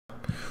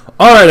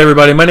Alright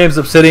everybody, my name's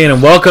Obsidian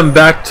and welcome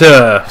back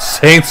to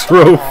Saints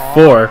Row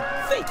 4.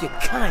 Thank you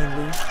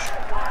kindly.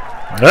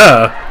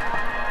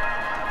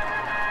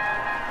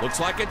 Looks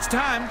like it's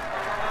time.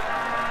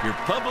 Your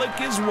public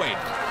is waiting.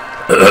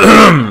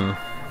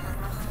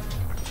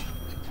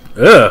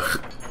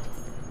 Ugh.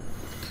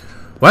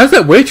 Why is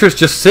that waitress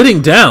just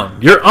sitting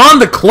down? You're on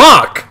the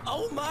clock!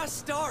 Oh my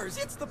stars,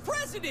 it's the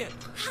president!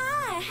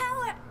 Hi,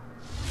 how are...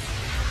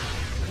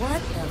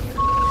 What the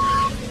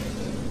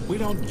f... We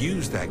don't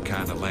use that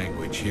kind of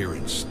language here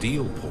in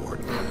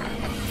Steelport.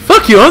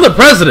 Fuck you, I'm the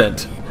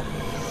president!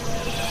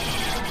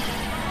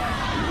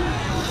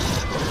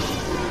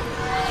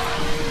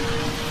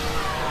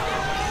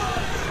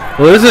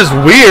 Well, this is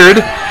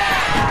weird.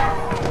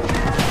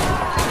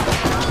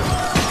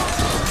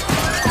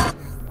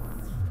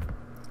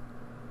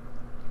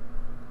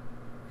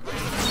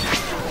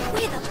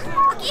 Where the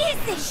fuck is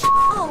this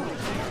oh.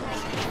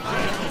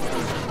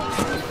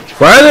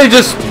 Why are they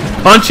just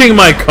punching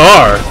my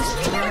car?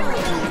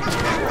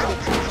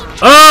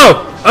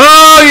 Oh!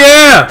 Oh,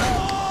 yeah!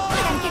 I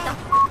gotta get the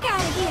fuck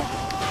out of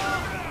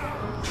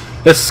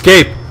here.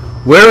 Escape.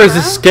 Where is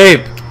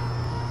escape?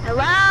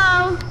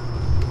 Hello?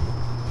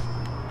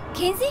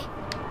 Kinsey?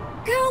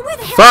 Girl, where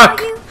the hell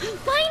Fuck. are you?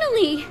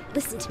 Finally!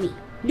 Listen to me.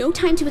 No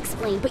time to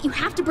explain, but you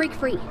have to break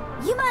free.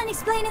 You mind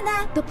explaining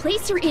that? The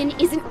place you're in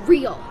isn't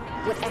real.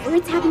 Whatever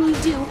it's having you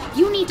do,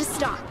 you need to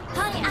stop.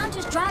 Honey, I'm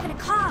just driving a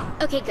car.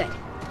 Okay, good.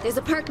 There's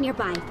a park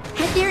nearby.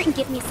 Head there and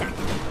give me a sec.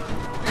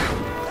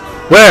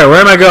 Where? Where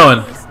am I going?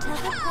 It's to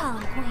the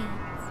prom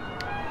queens.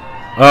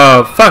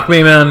 Oh, fuck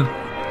me, man.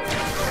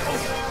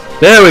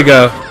 There we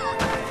go.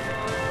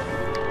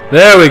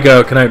 There we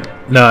go. Can I...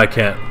 No, I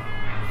can't.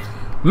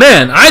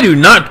 Man, I do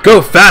not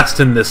go fast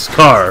in this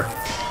car.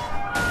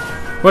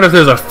 What if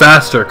there's a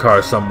faster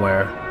car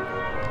somewhere?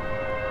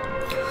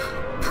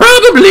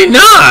 Probably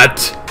not!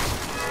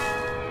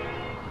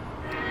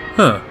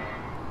 Huh.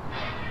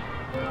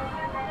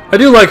 I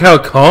do like how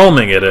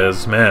calming it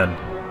is, man.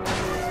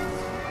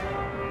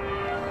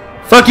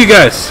 Fuck you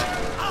guys!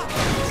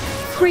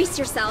 Brace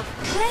yourself.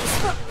 Thanks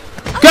for...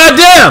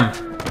 Goddamn!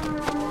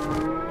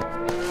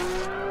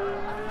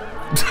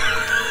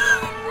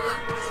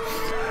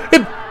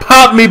 It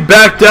popped me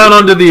back down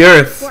onto the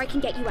earth. Before I can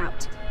get you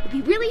out. It'd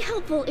be really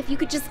helpful if you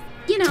could just,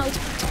 you know,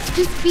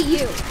 just be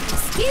you.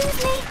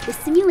 Excuse me? The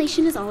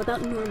simulation is all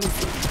about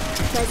normalcy.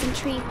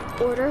 Pleasantry,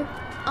 order,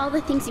 all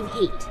the things you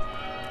hate.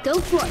 Go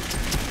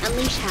forth.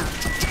 Unleash hell.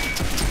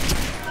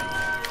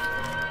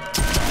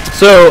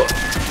 So,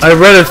 I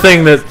read a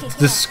thing that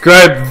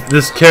described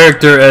this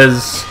character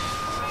as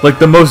like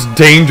the most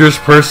dangerous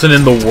person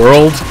in the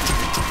world.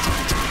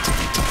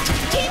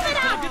 Keep it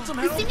up!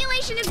 The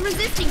simulation is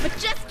resisting, but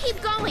just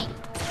keep going.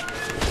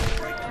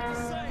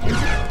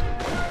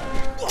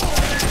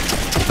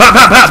 Pop,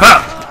 pop, pop,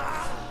 pop!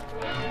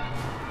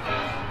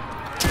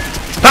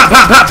 Pop,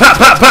 pop, pop,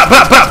 pop, pop,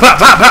 pop, pop, pop, pop,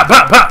 pop, pop,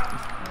 pop, pop!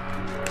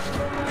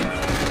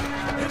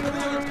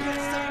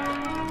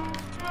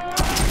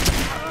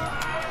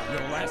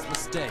 Your last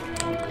mistake.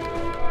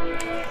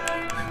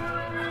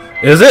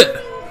 Is it?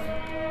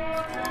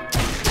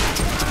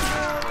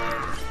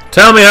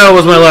 Tell me how it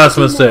was my last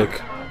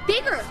mistake.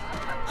 Bigger!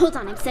 Hold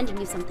on, I'm sending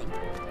you something.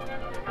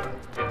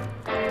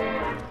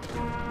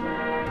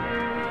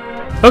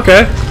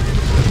 Okay.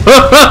 Ho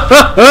ho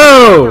ho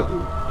ho!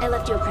 I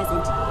left you a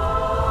present.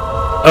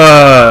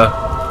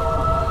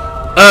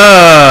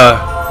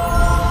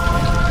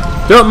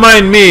 Don't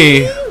mind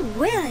me. Ooh,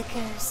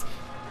 Willikers.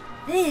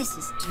 This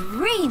is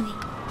dreamy.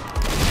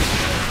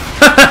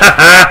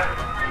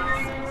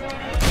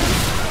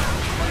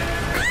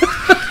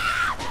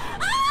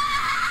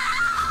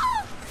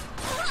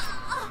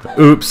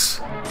 Oops.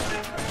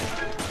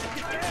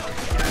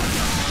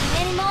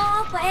 Any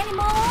more? For any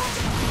more?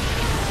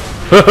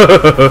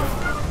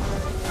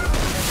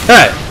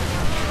 Hey.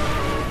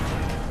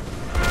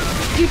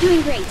 You're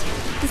doing great.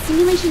 The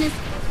simulation is...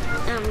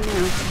 Oh,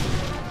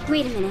 no.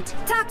 Wait a minute.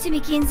 Talk to me,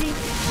 Kinsey.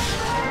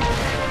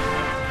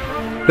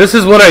 This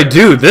is what I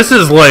do. This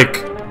is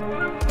like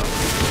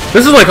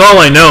all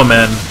I know,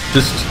 man.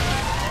 Just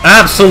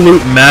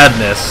absolute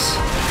madness.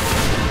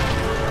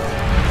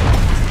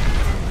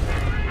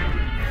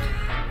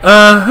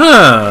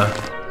 Uh-huh.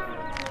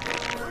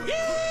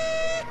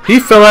 He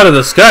fell out of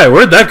the sky.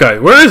 Where'd that guy?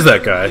 Where is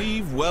that guy?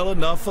 Leave well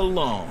enough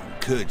alone,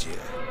 could you?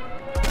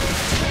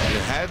 You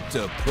had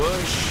to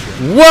push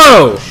and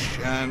Whoa! push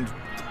and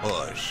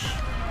push.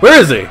 Where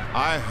is he?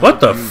 I hope What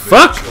the you've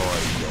fuck?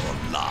 enjoyed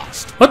your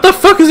last. What the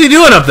fuck is he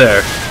doing up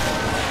there?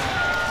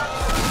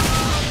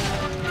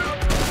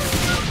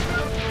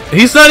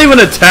 He's not even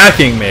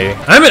attacking me.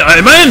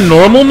 Am I in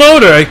normal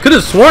mode, or I could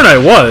have sworn I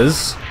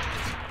was.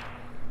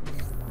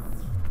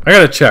 I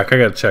gotta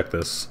check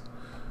this.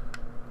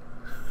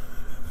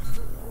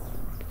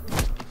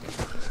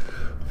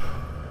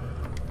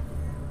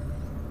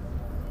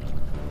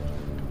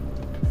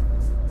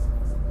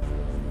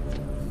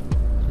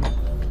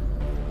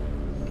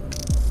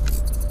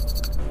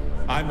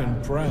 I'm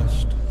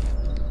impressed.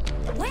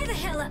 Where the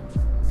hell are...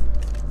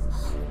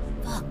 Oh,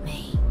 fuck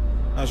me.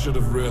 How's should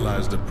have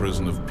realized a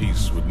prison of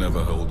peace would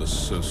never hold a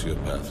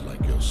sociopath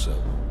like yourself.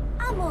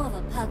 I'm more of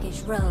a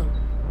puggish rogue.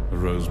 A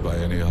rose by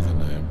any other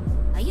name.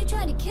 Are you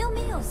trying to kill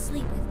me or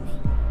sleep with me?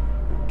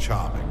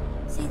 Charming.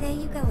 See, there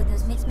you go with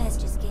those mixed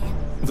messages again.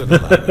 Then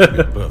allow me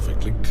to be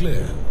perfectly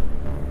clear.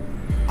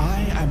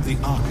 I am the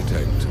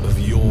architect of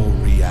your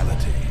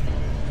reality.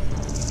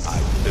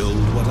 I build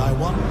what I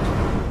want.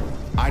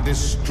 I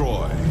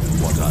destroy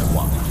what I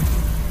want.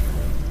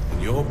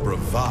 And your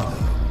bravado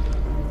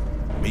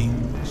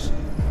means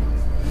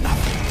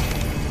nothing.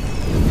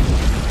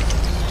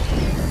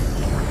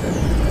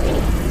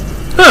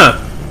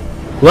 Huh.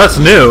 Well, that's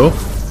new.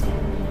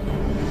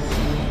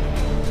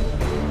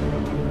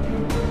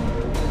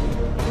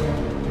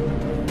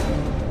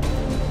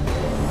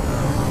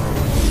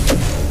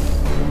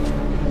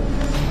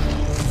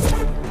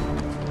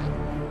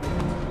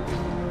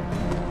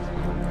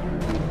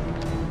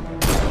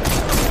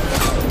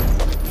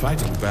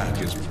 Fighting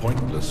back is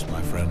pointless,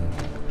 my friend.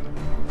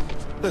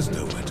 There's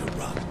nowhere to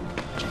run.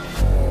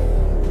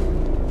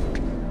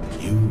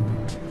 You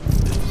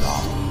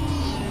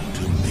belong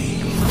to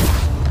me.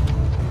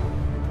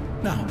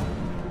 Now,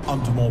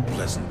 on to more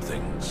pleasant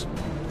things.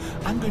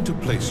 I'm going to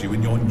place you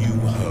in your new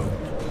home.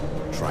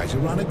 Try to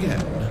run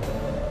again,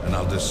 and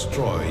I'll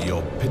destroy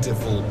your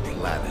pitiful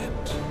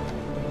planet.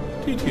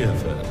 Did you hear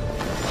that?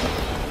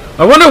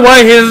 I wonder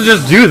why he doesn't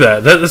just do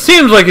that. That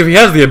seems like if he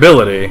has the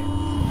ability.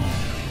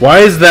 Why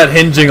is that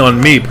hinging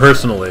on me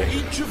personally?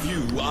 Each of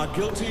you are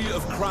guilty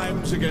of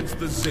crimes against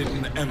the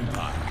Zin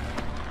Empire.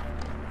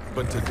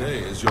 But today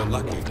is your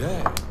lucky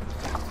day.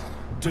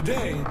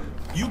 Today,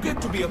 you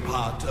get to be a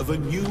part of a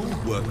new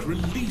work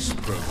release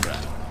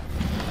program.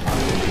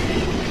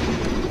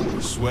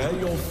 Swear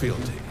your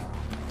fealty,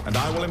 and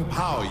I will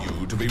empower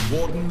you to be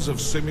wardens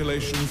of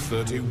Simulation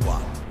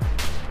 31.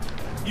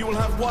 You will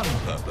have one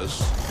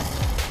purpose: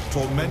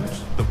 torment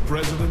the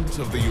President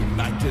of the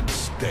United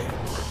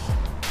States.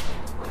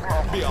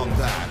 Beyond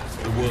that,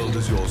 the world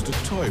is yours to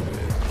toy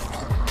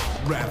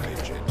with.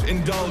 Ravage it,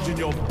 indulge in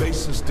your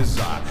basest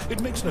desire.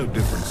 It makes no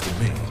difference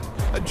to me.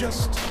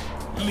 Just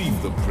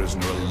leave the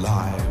prisoner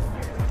alive.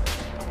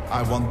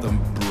 I want them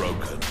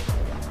broken,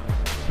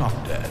 not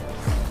dead.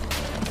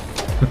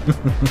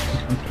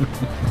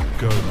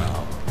 Go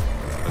now,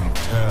 and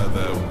tear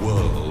their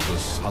world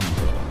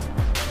asunder.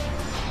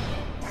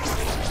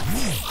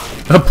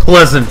 A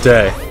pleasant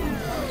day.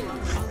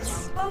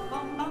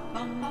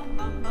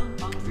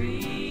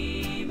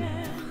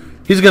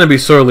 He's gonna be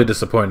sorely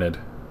disappointed,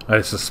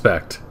 I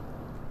suspect.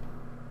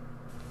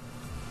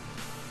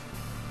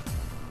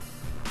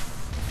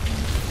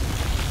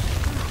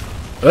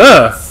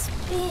 Ugh!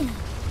 Spin.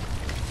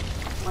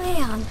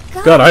 Way on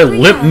God, I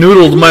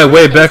limp-noodled my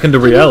way back into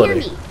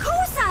reality. Of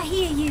course I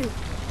hear you.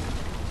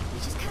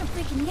 You're just kind of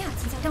freaking me out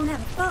since I don't have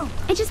a phone.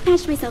 I just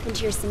patched myself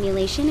into your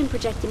simulation and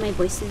projected my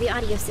voice through the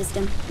audio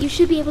system. You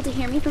should be able to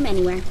hear me from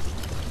anywhere.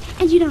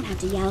 And you don't have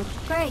to yell.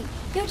 Great.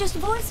 You're just a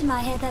voice in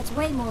my head that's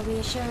way more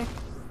reassuring.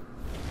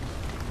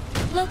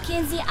 Look,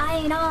 Kinsey, I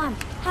ain't on.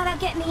 How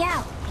about getting me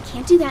out? I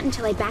can't do that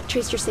until I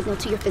backtrace your signal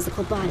to your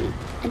physical body.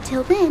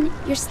 Until then,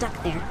 you're stuck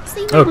there. So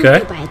you might want Okay.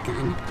 to go buy a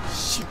gun.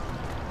 Shoot.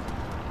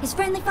 Is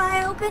friendly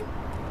fire open?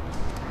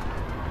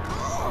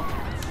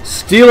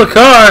 Steal a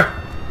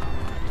car!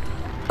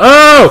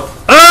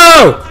 Oh!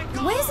 Oh!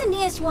 Where's the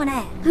nearest one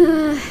at?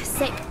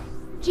 Sick.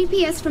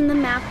 GPS from the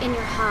map in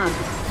your hub.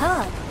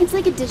 Hub. It's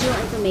like a digital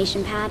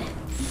information pad.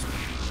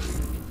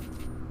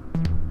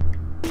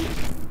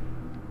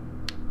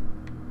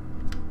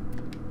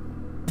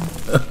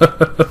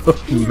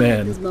 You know,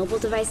 Man. those mobile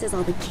devices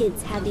all the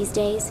kids have these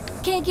days?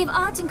 Can't give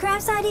arts and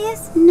crafts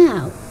ideas?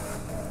 No.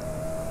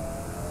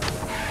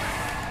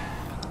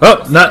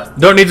 Oh,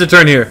 don't need to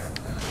turn here.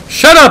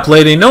 Shut up,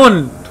 lady. No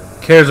one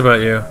cares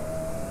about you.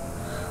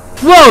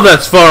 Whoa,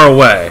 that's far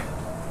away.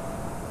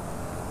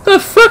 The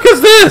fuck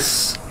is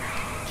this?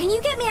 Can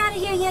you get me out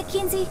of here yet,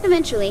 Kinsey?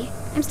 Eventually.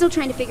 I'm still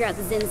trying to figure out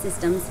the Zin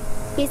systems.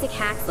 Basic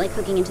hacks like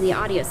hooking into the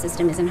audio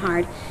system isn't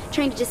hard.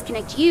 Trying to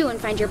disconnect you and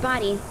find your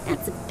body,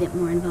 that's a bit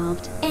more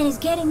involved. And is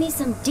getting me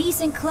some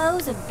decent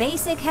clothes a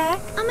basic hack?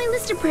 On my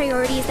list of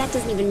priorities, that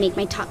doesn't even make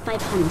my top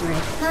 500.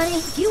 Honey,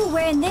 if you were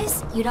wearing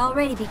this, you'd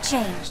already be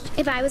changed.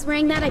 If I was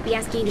wearing that, I'd be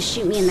asking you to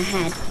shoot me in the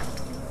head.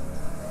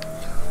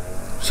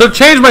 So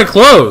change my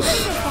clothes.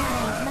 If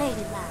that ain't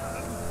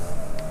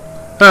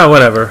ladylike. Oh,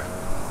 whatever.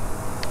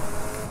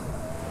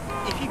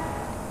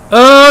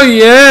 Oh,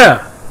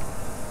 yeah.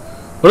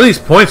 What are these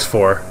points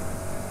for?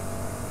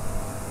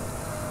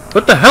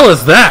 What the hell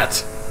is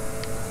that?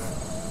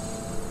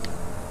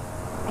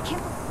 I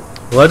can't.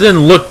 Well, that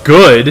didn't look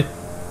good.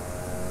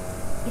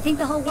 You think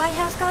the whole White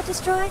House got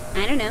destroyed?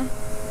 I don't know.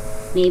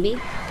 Maybe.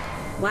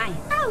 Why?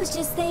 I was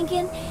just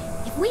thinking,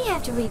 if we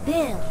have to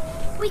rebuild,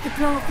 we could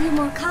throw a few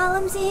more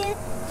columns in,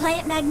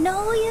 plant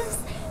magnolias.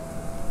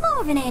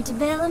 More of an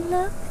antebellum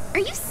look. Are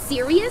you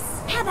serious?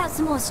 How about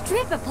some more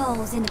stripper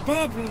poles in the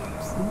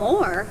bedrooms?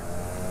 More?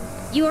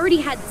 You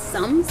already had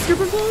some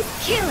stripper poles?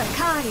 Killer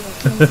cardio,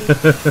 Kinsey.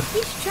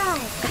 You should try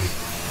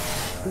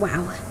it.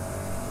 Wow.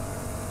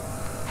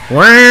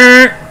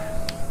 Wah.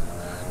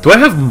 Do I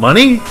have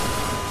money?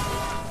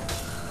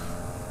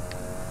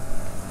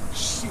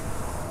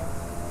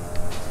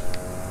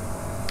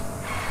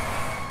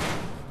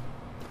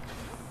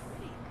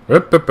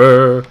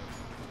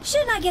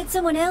 Shouldn't I get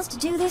someone else to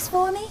do this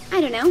for me? I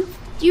don't know.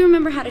 Do you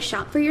remember how to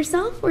shop for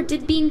yourself, or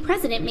did being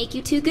president make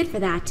you too good for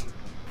that?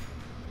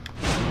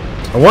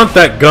 I want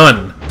that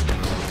gun.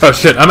 Oh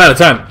shit, I'm out of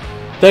time.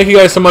 Thank you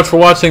guys so much for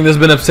watching. This has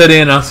been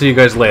Obsidian. I'll see you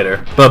guys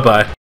later.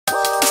 Bye-bye.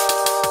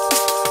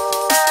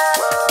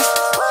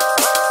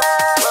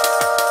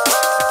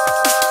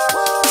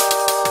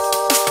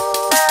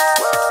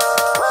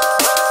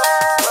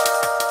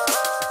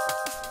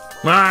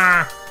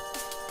 Ah.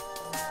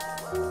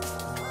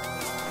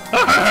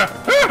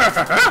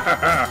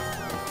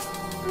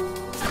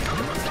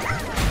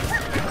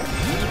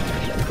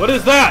 What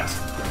is that?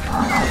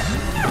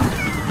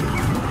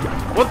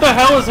 What the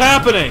hell is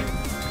happening?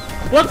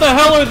 What the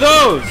hell are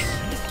those?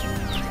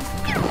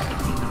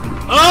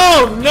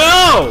 Oh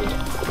no!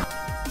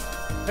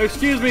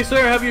 Excuse me,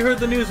 sir, have you heard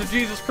the news of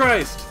Jesus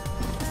Christ?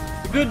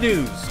 The good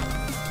news.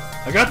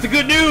 I got the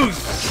good news!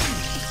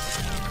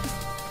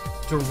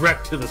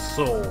 Direct to the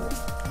soul.